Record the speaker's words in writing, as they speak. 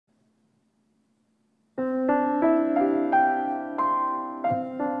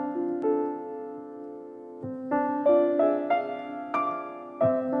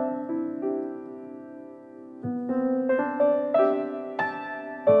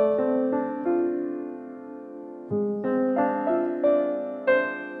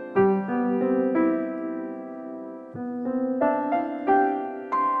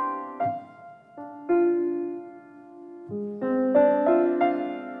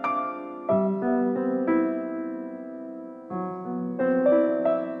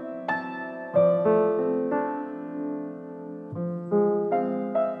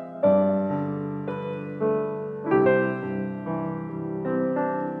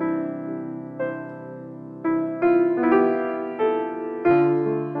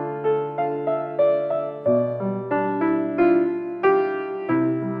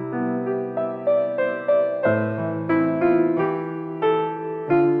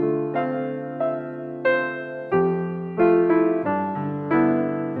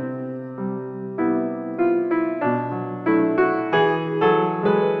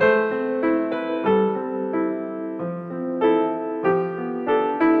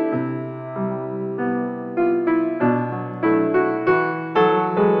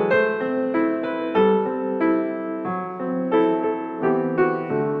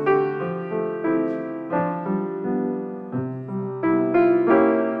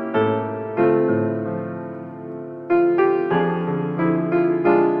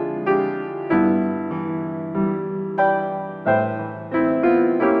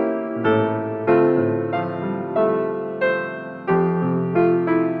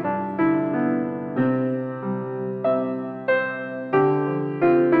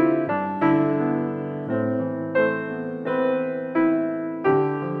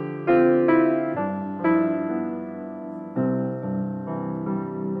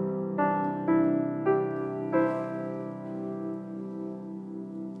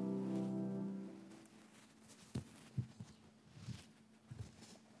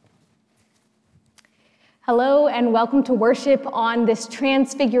Hello and welcome to worship on this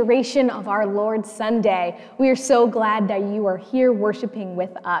Transfiguration of our Lord Sunday. We are so glad that you are here worshiping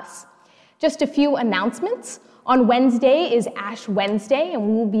with us. Just a few announcements. On Wednesday is Ash Wednesday,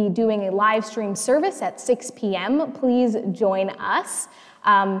 and we'll be doing a live stream service at 6 p.m. Please join us.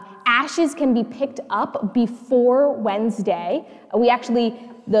 Ashes can be picked up before Wednesday.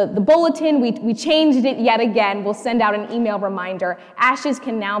 The bulletin, we changed it yet again. We'll send out an email reminder. Ashes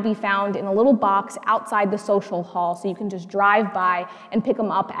can now be found in a little box outside the social hall, so you can just drive by and pick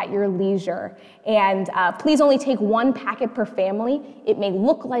them up at your leisure. And please only take one packet per family. It may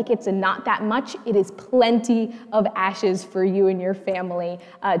look like it's not that much. It is plenty of ashes for you and your family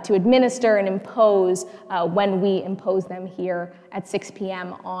to administer and impose when we impose them here at 6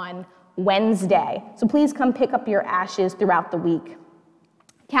 p.m. on Wednesday. So please come pick up your ashes throughout the week.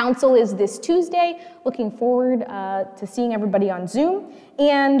 Council is this Tuesday. Looking forward to seeing everybody on Zoom.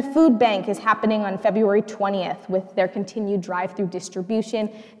 And Food Bank is happening on February 20th with their continued drive-through distribution.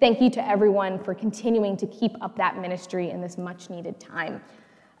 Thank you to everyone for continuing to keep up that ministry in this much-needed time.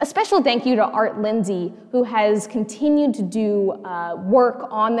 A special thank you to Art Lindsay, who has continued to do work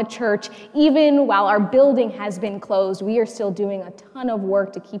on the church. Even while our building has been closed, we are still doing a ton of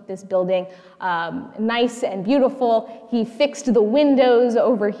work to keep this building nice and beautiful. He fixed the windows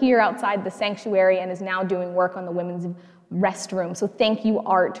over here outside the sanctuary and is now doing work on the women's restroom. So thank you,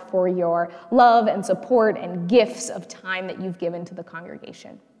 Art, for your love and support and gifts of time that you've given to the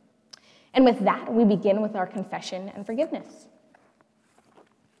congregation. And with that, we begin with our confession and forgiveness.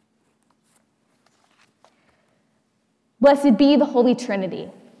 Blessed be the Holy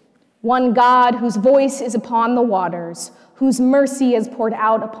Trinity, one God whose voice is upon the waters, whose mercy is poured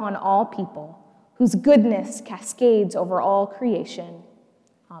out upon all people, whose goodness cascades over all creation.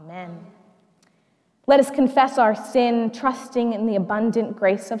 Amen. Let us confess our sin, trusting in the abundant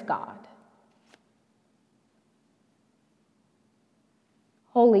grace of God.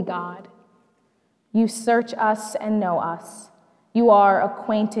 Holy God, you search us and know us. You are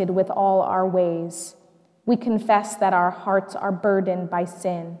acquainted with all our ways. We confess that our hearts are burdened by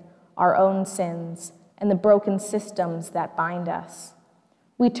sin, our own sins, and the broken systems that bind us.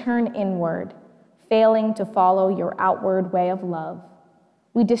 We turn inward, failing to follow your outward way of love.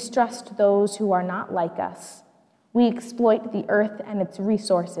 We distrust those who are not like us. We exploit the earth and its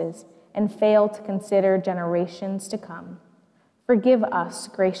resources and fail to consider generations to come. Forgive us,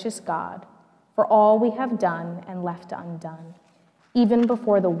 gracious God, for all we have done and left undone. Even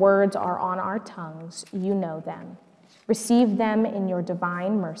before the words are on our tongues, you know them. Receive them in your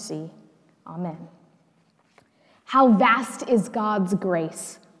divine mercy. Amen. How vast is God's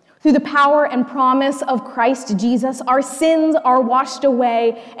grace! Through the power and promise of Christ Jesus, our sins are washed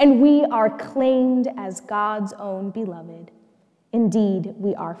away, and we are claimed as God's own beloved. Indeed,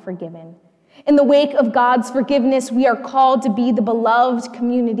 we are forgiven. In the wake of God's forgiveness, we are called to be the beloved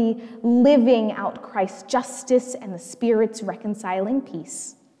community, living out Christ's justice and the Spirit's reconciling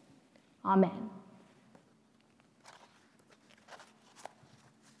peace. Amen.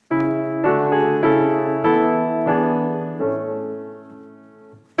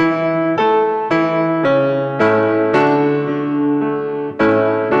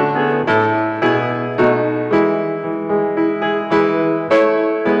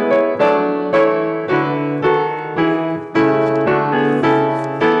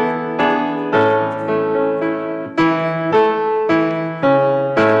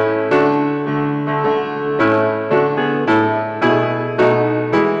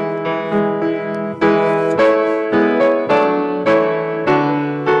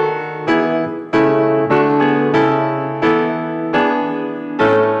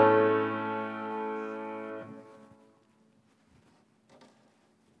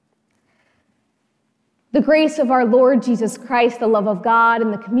 The grace of our Lord Jesus Christ, the love of God,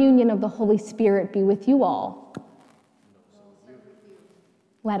 and the communion of the Holy Spirit be with you all.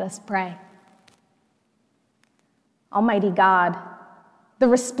 Let us pray. Almighty God, the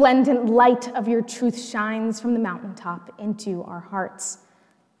resplendent light of your truth shines from the mountaintop into our hearts.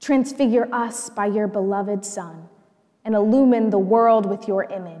 Transfigure us by your beloved Son, and illumine the world with your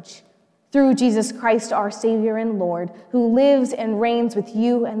image. Through Jesus Christ, our Savior and Lord, who lives and reigns with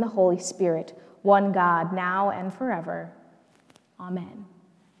you and the Holy Spirit, one God, now and forever. Amen.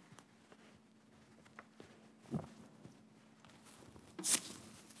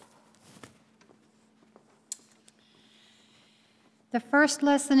 The first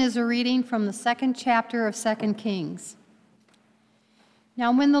lesson is a reading from the second chapter of 2 Kings.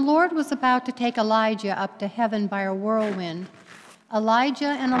 Now, when the Lord was about to take Elijah up to heaven by a whirlwind, Elijah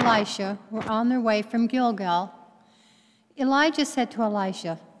and Elisha were on their way from Gilgal. Elijah said to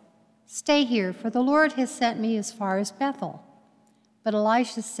Elisha, "Stay here, for the Lord has sent me as far as Bethel." But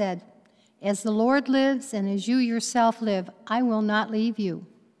Elisha said, "As the Lord lives and as you yourself live, I will not leave you."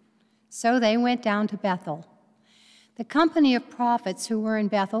 So they went down to Bethel. The company of prophets who were in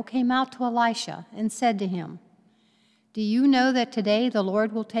Bethel came out to Elisha and said to him, "Do you know that today the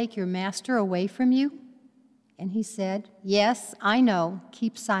Lord will take your master away from you?" And he said, "Yes, I know.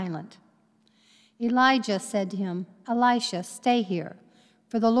 Keep silent." Elijah said to him, "Elisha, stay here,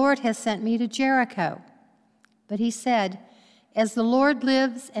 for the Lord has sent me to Jericho." But he said, "As the Lord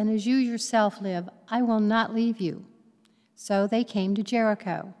lives and as you yourself live, I will not leave you." So they came to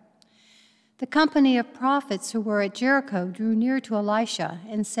Jericho. The company of prophets who were at Jericho drew near to Elisha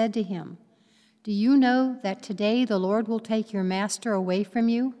and said to him, "Do you know that today the Lord will take your master away from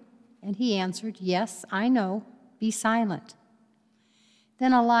you?" And he answered, "Yes, I know. Be silent."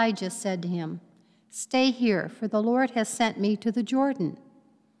 Then Elijah said to him, "Stay here, for the Lord has sent me to the Jordan."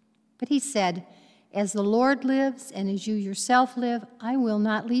 But he said, "As the Lord lives and as you yourself live, I will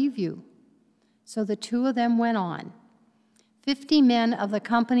not leave you." So the two of them went on. 50 men of the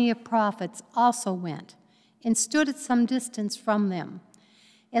company of prophets also went and stood at some distance from them.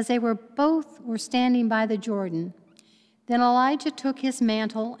 As they were standing by the Jordan, then Elijah took his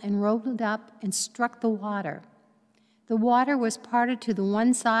mantle and rolled it up and struck the water. The water was parted to the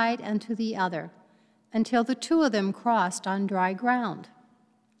one side and to the other, until the two of them crossed on dry ground.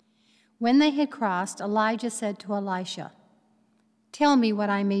 When they had crossed, Elijah said to Elisha, "Tell me what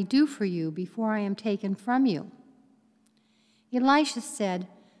I may do for you before I am taken from you." Elisha said,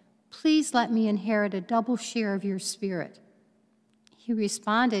 "Please let me inherit a double share of your spirit." He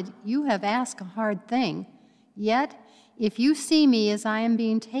responded, "You have asked a hard thing. Yet, if you see me as I am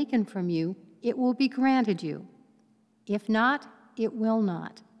being taken from you, it will be granted you. If not, it will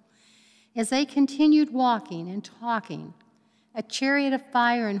not." As they continued walking and talking, a chariot of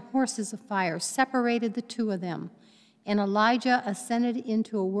fire and horses of fire separated the two of them, and Elijah ascended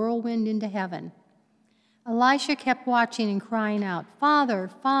into a whirlwind into heaven. Elisha kept watching and crying out, "Father,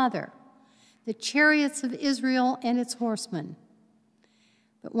 Father, the chariots of Israel and its horsemen."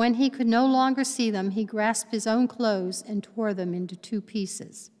 But when he could no longer see them, he grasped his own clothes and tore them into 2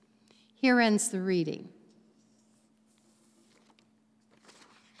 pieces. Here ends the reading.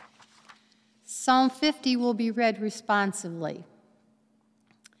 Psalm 50 will be read responsively.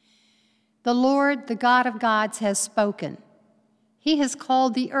 The Lord, the God of gods, has spoken. He has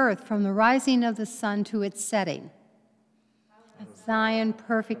called the earth from the rising of the sun to its setting. Zion,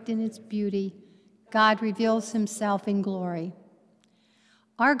 perfect in its beauty, God reveals himself in glory.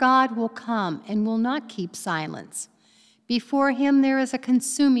 Our God will come and will not keep silence. Before him there is a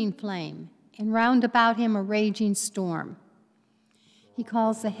consuming flame, and round about him a raging storm. He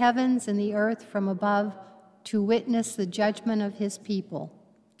calls the heavens and the earth from above to witness the judgment of his people.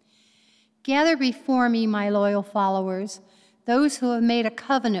 Gather before me, my loyal followers, those who have made a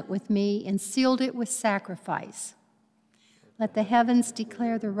covenant with me and sealed it with sacrifice. Let the heavens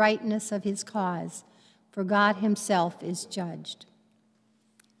declare the rightness of his cause, for God himself is judged.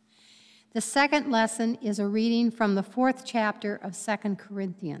 The second lesson is a reading from the 4th chapter of 2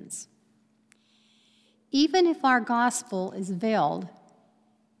 Corinthians. Even if our gospel is veiled,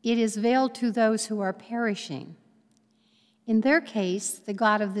 it is veiled to those who are perishing. In their case, the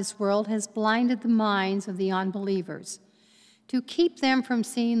God of this world has blinded the minds of the unbelievers to keep them from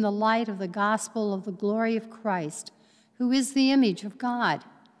seeing the light of the gospel of the glory of Christ, who is the image of God.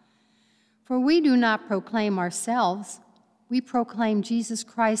 For we do not proclaim ourselves, we proclaim Jesus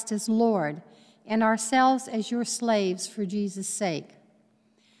Christ as Lord, and ourselves as your slaves for Jesus' sake.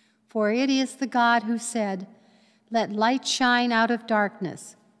 For it is the God who said, "Let light shine out of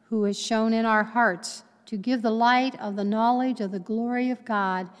darkness," who has shone in our hearts to give the light of the knowledge of the glory of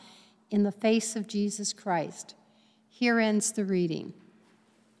God in the face of Jesus Christ. Here ends the reading.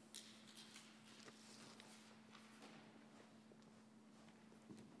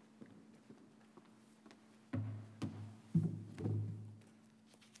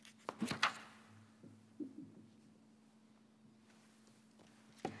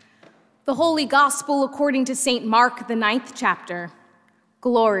 The Holy Gospel according to St. Mark, the 9th chapter.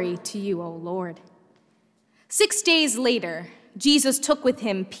 Glory to you, O Lord. 6 days later, Jesus took with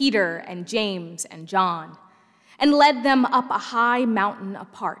him Peter and James and John and led them up a high mountain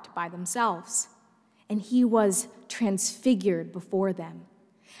apart by themselves. And he was transfigured before them,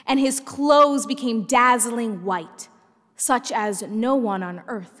 and his clothes became dazzling white, such as no one on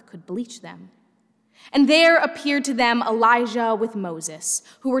earth could bleach them. And there appeared to them Elijah with Moses,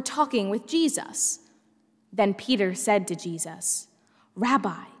 who were talking with Jesus. Then Peter said to Jesus,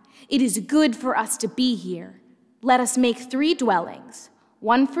 "Rabbi, it is good for us to be here. Let us make 3 dwellings,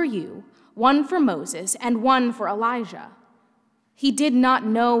 one for you, one for Moses, and one for Elijah." He did not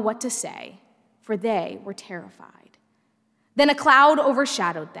know what to say, for they were terrified. Then a cloud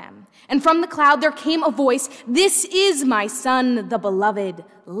overshadowed them, and from the cloud there came a voice, "This is my son, the beloved.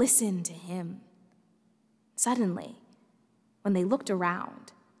 Listen to him." Suddenly, when they looked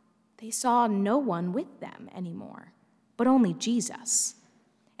around, they saw no one with them anymore, but only Jesus.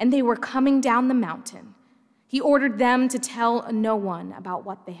 And they were coming down the mountain. He ordered them to tell no one about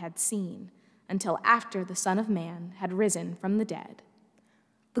what they had seen until after the Son of Man had risen from the dead.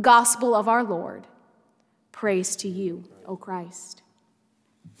 The gospel of our Lord. Praise to you, O Christ.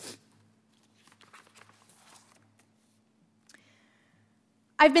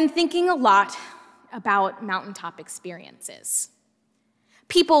 I've been thinking a lot about mountaintop experiences.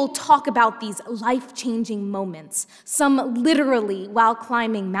 People talk about these life-changing moments, some literally while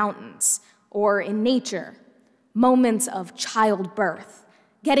climbing mountains or in nature, moments of childbirth,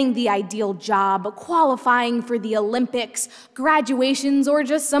 getting the ideal job, qualifying for the Olympics, graduations, or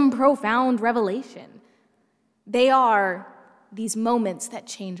just some profound revelation. They are these moments that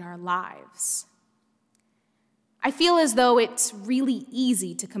change our lives. I feel as though it's really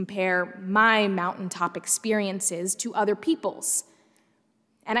easy to compare my mountaintop experiences to other people's.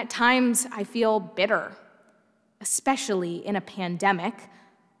 And at times, I feel bitter, especially in a pandemic,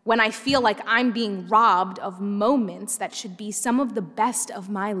 when I feel like I'm being robbed of moments that should be some of the best of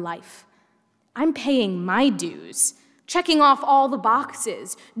my life. I'm paying my dues, checking off all the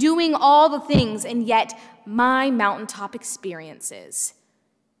boxes, doing all the things, and yet my mountaintop experiences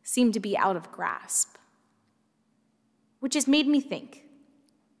seem to be out of grasp. Which has made me think,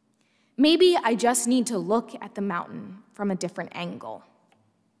 maybe I just need to look at the mountain from a different angle.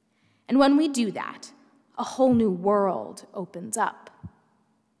 And when we do that, a whole new world opens up.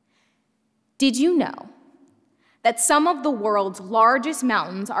 Did you know that some of the world's largest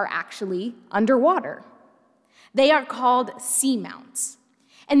mountains are actually underwater? They are called seamounts,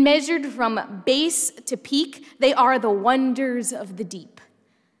 and measured from base to peak, they are the wonders of the deep.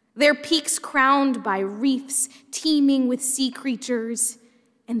 Their peaks crowned by reefs teeming with sea creatures,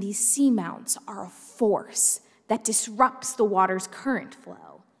 and these seamounts are a force that disrupts the water's current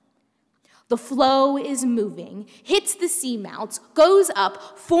flow. The flow is moving, hits the seamounts, goes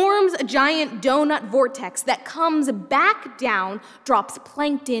up, forms a giant donut vortex that comes back down, drops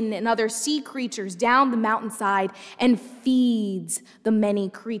plankton and other sea creatures down the mountainside, and feeds the many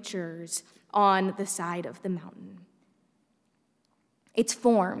creatures on the side of the mountain. It's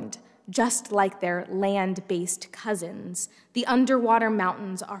formed just like their land-based cousins. The underwater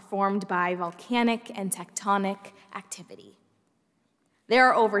mountains are formed by volcanic and tectonic activity. There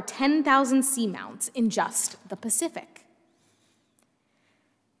are over 10,000 seamounts in just the Pacific.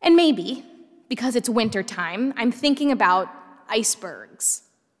 And maybe, because it's wintertime, I'm thinking about icebergs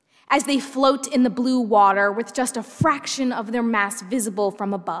as they float in the blue water with just a fraction of their mass visible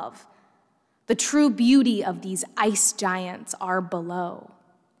from above. The true beauty of these ice giants are below.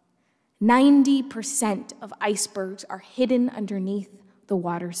 90% of icebergs are hidden underneath the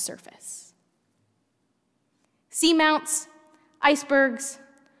water's surface. Seamounts, icebergs,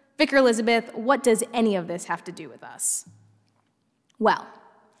 Vicar Elizabeth, what does any of this have to do with us? Well,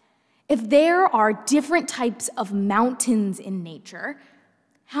 if there are different types of mountains in nature,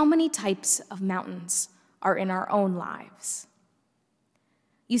 how many types of mountains are in our own lives?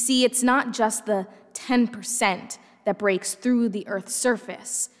 You see, it's not just the 10% that breaks through the Earth's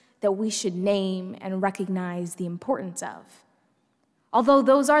surface that we should name and recognize the importance of, although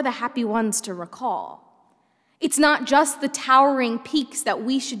those are the happy ones to recall. It's not just the towering peaks that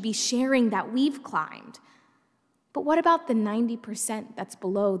we should be sharing that we've climbed, but what about the 90% that's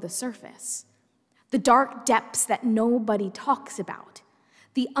below the surface? The dark depths that nobody talks about,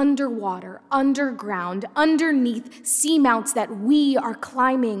 the underwater, underground, underneath seamounts that we are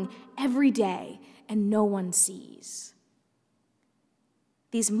climbing every day and no one sees.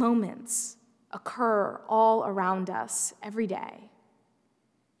 These moments occur all around us every day,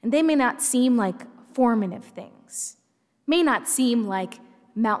 and they may not seem like formative things, may not seem like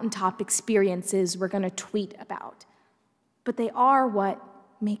mountaintop experiences we're going to tweet about, but they are what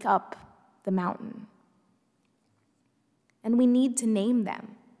make up the mountain. And we need to name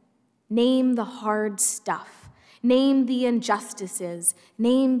them. Name the hard stuff. Name the injustices.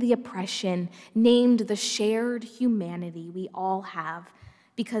 Name the oppression. Name the shared humanity we all have,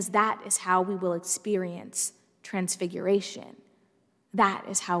 because that is how we will experience transfiguration. That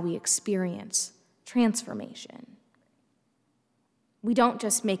is how we experience transformation. We don't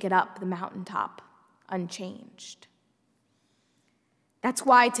just make it up the mountaintop unchanged. That's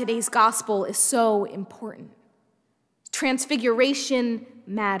why today's gospel is so important. Transfiguration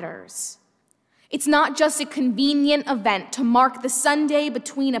matters. It's not just a convenient event to mark the Sunday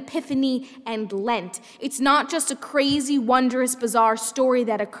between Epiphany and Lent. It's not just a crazy, wondrous, bizarre story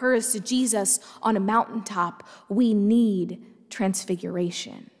that occurs to Jesus on a mountaintop. We need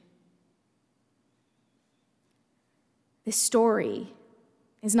transfiguration. This story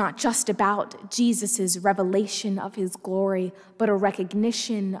is not just about Jesus' revelation of his glory, but a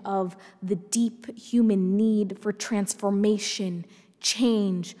recognition of the deep human need for transformation,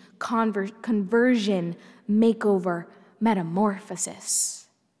 change, conversion, makeover, metamorphosis.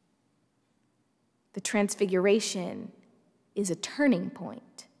 The transfiguration is a turning point.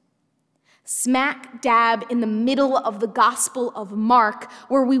 Smack dab in the middle of the Gospel of Mark,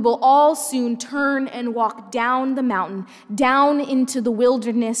 where we will all soon turn and walk down the mountain, down into the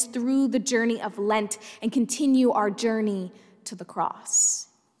wilderness through the journey of Lent, and continue our journey to the cross.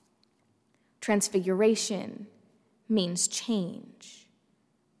 Transfiguration means change.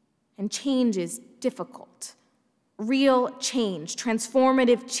 And change is difficult. Real change,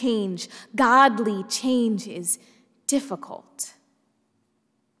 transformative change, godly change is difficult.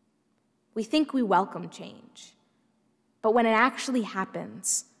 We think we welcome change, but when it actually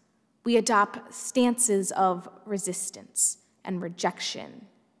happens, we adopt stances of resistance and rejection,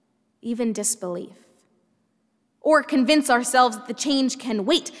 even disbelief. Or convince ourselves that the change can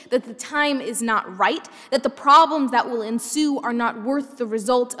wait, that the time is not right, that the problems that will ensue are not worth the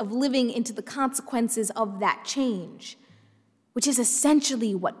result of living into the consequences of that change, which is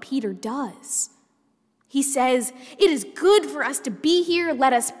essentially what Peter does. He says, "It is good for us to be here.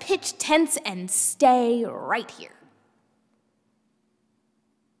 Let us pitch tents and stay right here."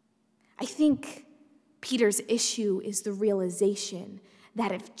 I think Peter's issue is the realization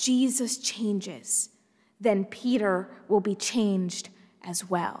that if Jesus changes, then Peter will be changed as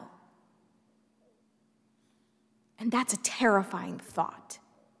well. And that's a terrifying thought.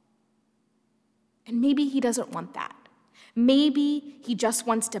 And maybe he doesn't want that. Maybe he just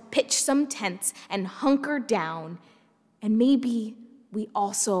wants to pitch some tents and hunker down, and maybe we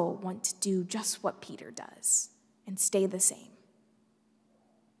also want to do just what Peter does and stay the same.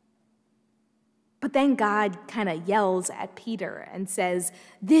 But then God kind of yells at Peter and says,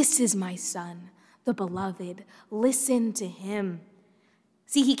 "This is my son, the beloved. Listen to him."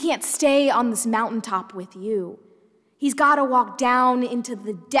 See, he can't stay on this mountaintop with you. He's got to walk down into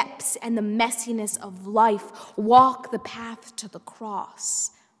the depths and the messiness of life, walk the path to the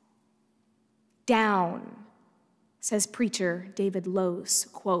cross. Down, says preacher David Lose,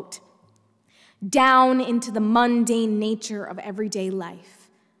 quote, "Down into the mundane nature of everyday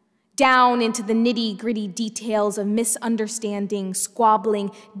life, down into the nitty-gritty details of misunderstanding, squabbling,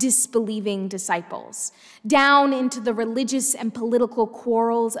 disbelieving disciples, down into the religious and political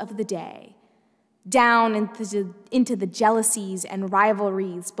quarrels of the day, down into the jealousies and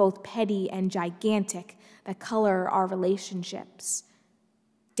rivalries, both petty and gigantic, that color our relationships,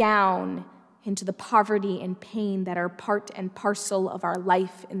 down into the poverty and pain that are part and parcel of our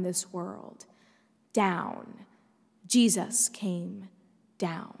life in this world. Down. Jesus came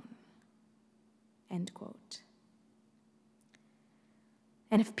down." End quote.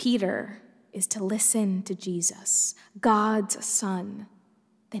 And if Peter is to listen to Jesus, God's Son,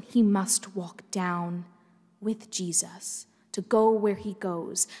 then he must walk down with Jesus to go where he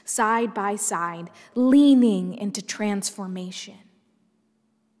goes, side by side, leaning into transformation.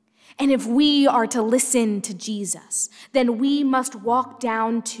 And if we are to listen to Jesus, then we must walk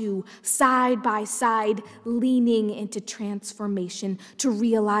down to side by side, leaning into transformation to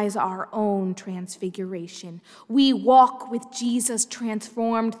realize our own transfiguration. We walk with Jesus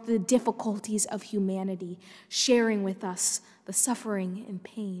transformed through the difficulties of humanity, sharing with us the suffering and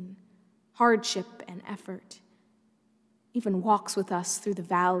pain, hardship and effort, even walks with us through the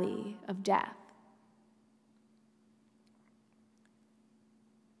valley of death.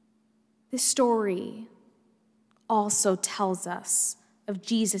 This story also tells us of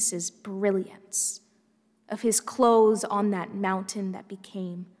Jesus' brilliance, of his clothes on that mountain that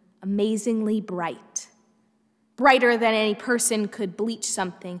became amazingly bright. Brighter than any person could bleach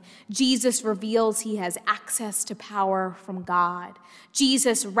something, Jesus reveals he has access to power from God.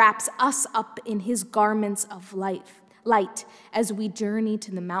 Jesus wraps us up in his garments of light as we journey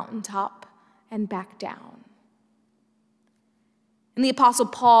to the mountaintop and back down. And the Apostle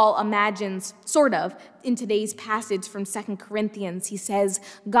Paul imagines, sort of, in today's passage from 2 Corinthians, he says,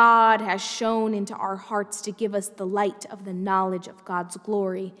 "God has shone into our hearts to give us the light of the knowledge of God's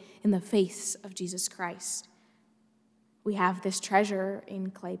glory in the face of Jesus Christ." We have this treasure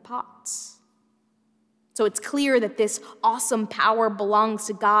in clay pots. So it's clear that this awesome power belongs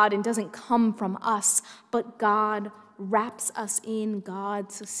to God and doesn't come from us, but God wraps us in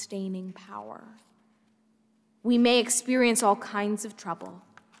God's sustaining power. We may experience all kinds of trouble,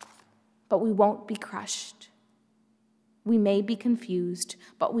 but we won't be crushed. We may be confused,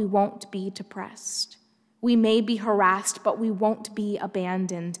 but we won't be depressed. We may be harassed, but we won't be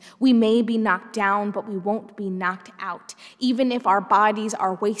abandoned. We may be knocked down, but we won't be knocked out. Even if our bodies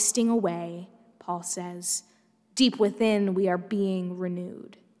are wasting away, Paul says, deep within we are being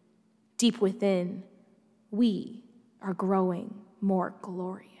renewed. Deep within, we are growing more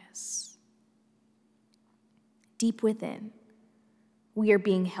glorious. Deep within, we are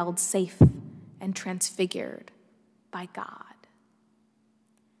being held safe and transfigured by God.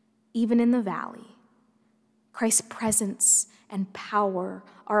 Even in the valley, Christ's presence and power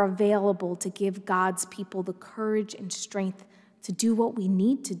are available to give God's people the courage and strength to do what we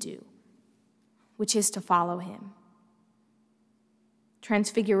need to do, which is to follow him.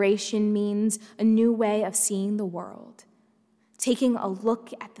 Transfiguration means a new way of seeing the world, taking a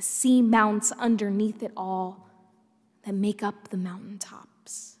look at the sea mounts underneath it all that make up the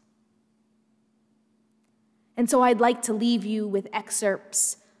mountaintops. And so I'd like to leave you with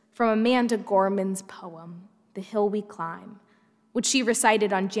excerpts from Amanda Gorman's poem, The Hill We Climb, which she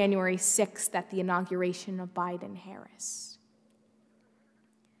recited on January 6th at the inauguration of Biden-Harris.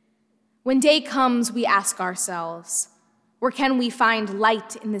 When day comes, we ask ourselves, where can we find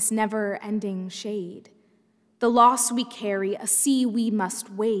light in this never-ending shade? The loss we carry, a sea we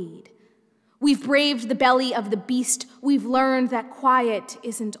must wade. We've braved the belly of the beast. We've learned that quiet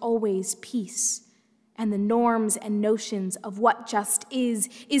isn't always peace. And the norms and notions of what just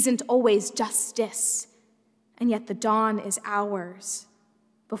isn't always justice. And yet the dawn is ours.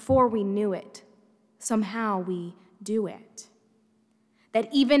 Before we knew it, somehow we do it. That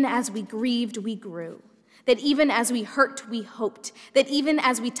even as we grieved, we grew. That even as we hurt, we hoped. That even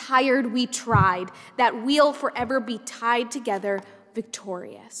as we tired, we tried. That we'll forever be tied together,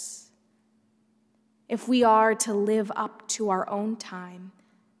 victorious. If we are to live up to our own time,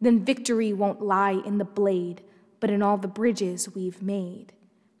 then victory won't lie in the blade, but in all the bridges we've made.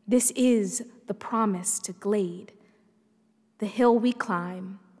 This is the promise to glade, the hill we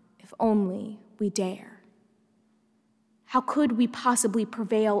climb, if only we dare. How could we possibly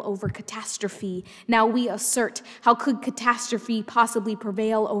prevail over catastrophe? Now we assert, how could catastrophe possibly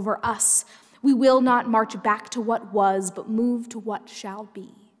prevail over us? We will not march back to what was, but move to what shall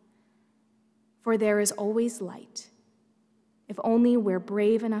be. For there is always light, if only we're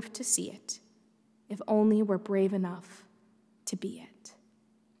brave enough to see it, if only we're brave enough to be it.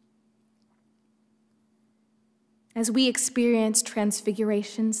 As we experience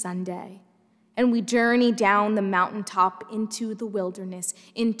Transfiguration Sunday, and we journey down the mountaintop into the wilderness,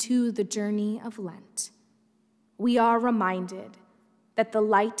 into the journey of Lent, we are reminded that the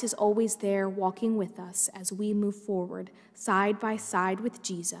light is always there walking with us as we move forward side by side with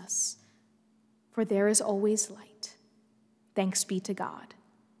Jesus, for there is always light. Thanks be to God.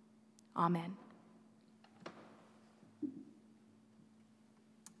 Amen.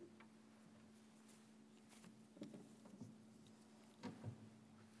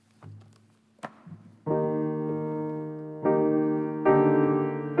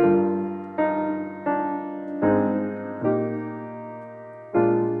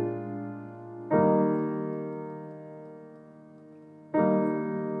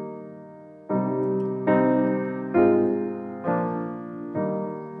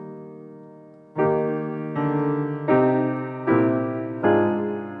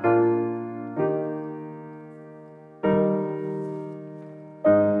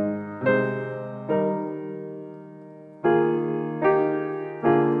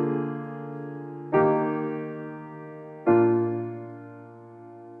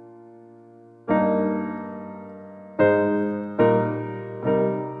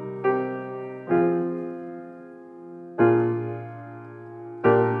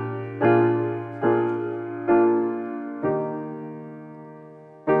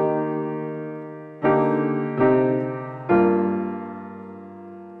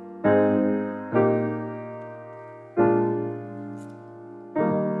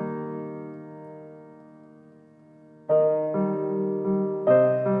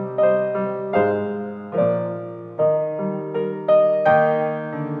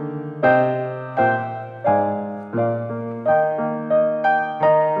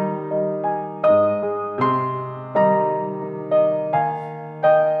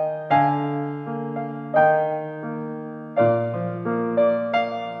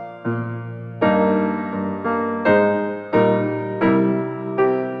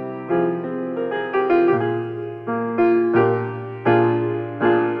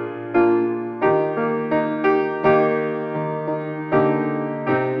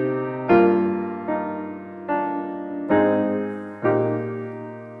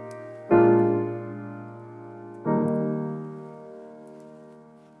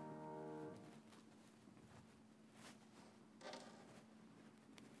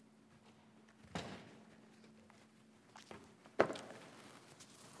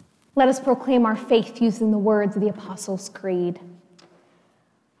 Let us proclaim our faith using the words of the Apostles' Creed.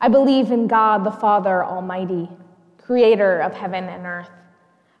 I believe in God, the Father Almighty, creator of heaven and earth.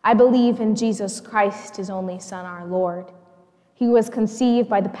 I believe in Jesus Christ, his only Son, our Lord. He was conceived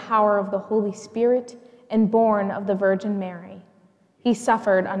by the power of the Holy Spirit and born of the Virgin Mary. He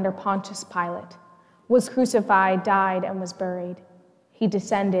suffered under Pontius Pilate, was crucified, died, and was buried. He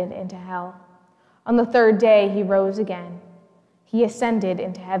descended into hell. On the third day, he rose again. He ascended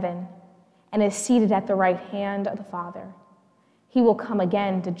into heaven and is seated at the right hand of the Father. He will come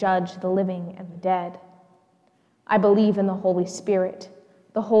again to judge the living and the dead. I believe in the Holy Spirit,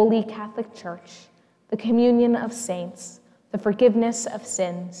 the Holy Catholic Church, the communion of saints, the forgiveness of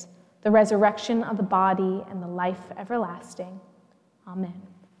sins, the resurrection of the body, and the life everlasting. Amen.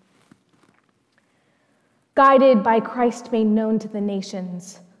 Guided by Christ made known to the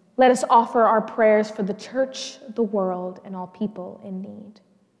nations, let us offer our prayers for the church, the world, and all people in need.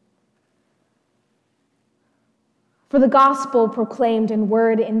 For the gospel proclaimed in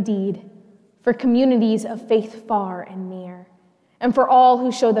word and deed, for communities of faith far and near, and for all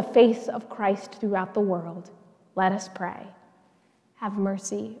who show the faith of Christ throughout the world, let us pray. Have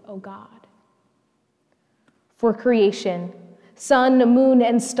mercy, O God. For creation, sun, moon,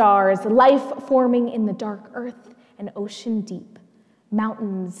 and stars, life forming in the dark earth and ocean deep,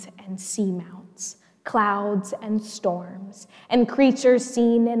 mountains and sea mounts, clouds and storms, and creatures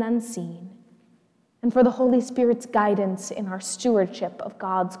seen and unseen, and for the Holy Spirit's guidance in our stewardship of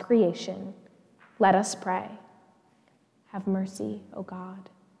God's creation, let us pray. Have mercy, O God.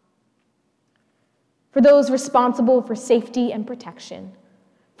 For those responsible for safety and protection,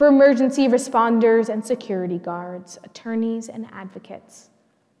 for emergency responders and security guards, attorneys and advocates,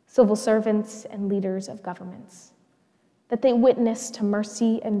 civil servants and leaders of governments, that they witness to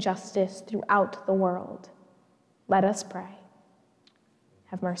mercy and justice throughout the world, let us pray.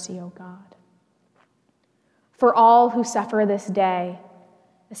 Have mercy, O God. For all who suffer this day,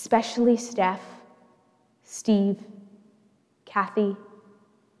 especially Steph, Steve, Kathy,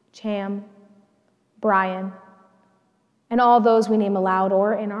 Cham, Brian, and all those we name aloud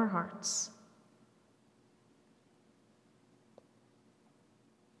or in our hearts.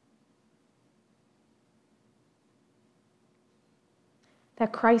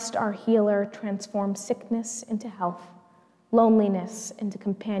 That Christ, our healer, transforms sickness into health, loneliness into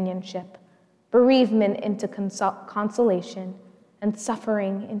companionship, bereavement into consolation, and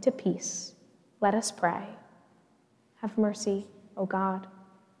suffering into peace. Let us pray. Have mercy, O God.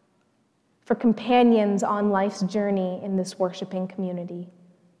 For companions on life's journey in this worshiping community,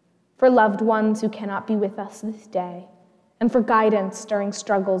 for loved ones who cannot be with us this day, and for guidance during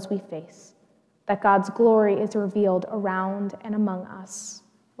struggles we face, that God's glory is revealed around and among us.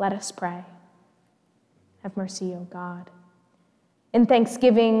 Let us pray. Have mercy, O God. In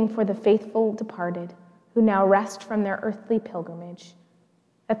thanksgiving for the faithful departed who now rest from their earthly pilgrimage,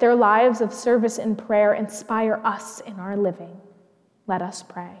 that their lives of service and prayer inspire us in our living, let us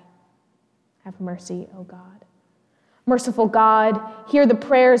pray. Have mercy, O God. Merciful God, hear the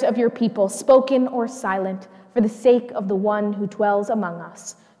prayers of your people, spoken or silent, for the sake of the one who dwells among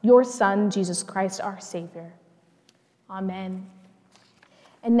us, your Son, Jesus Christ, our Savior. Amen.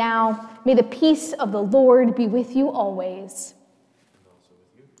 And now, may the peace of the Lord be with you always. And also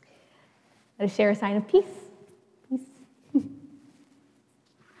with you. Let us share a sign of peace. Peace.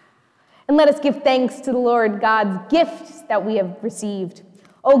 And let us give thanks to the Lord, God's gifts that we have received.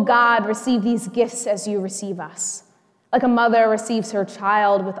 O God, receive these gifts as you receive us. Like a mother receives her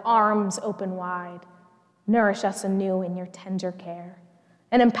child with arms open wide, nourish us anew in your tender care,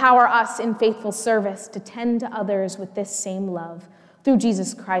 and empower us in faithful service to tend to others with this same love, through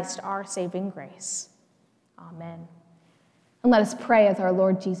Jesus Christ, our saving grace. Amen. And let us pray as our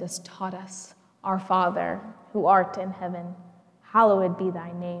Lord Jesus taught us. Our Father, who art in heaven, hallowed be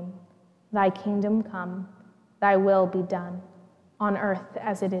thy name. Thy kingdom come, thy will be done, on earth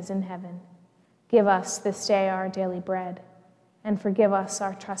as it is in heaven. Give us this day our daily bread, and forgive us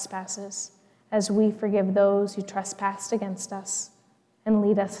our trespasses, as we forgive those who trespass against us. And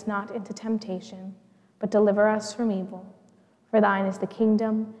lead us not into temptation, but deliver us from evil. For thine is the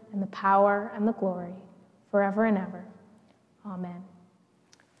kingdom, and the power, and the glory, forever and ever. Amen.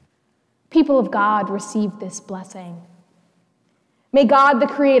 People of God, receive this blessing. May God, the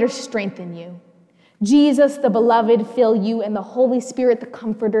Creator, strengthen you. Jesus, the beloved, fill you, and the Holy Spirit, the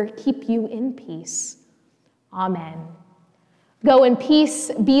Comforter, keep you in peace. Amen. Go in peace,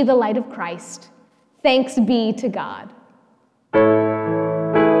 be the light of Christ. Thanks be to God.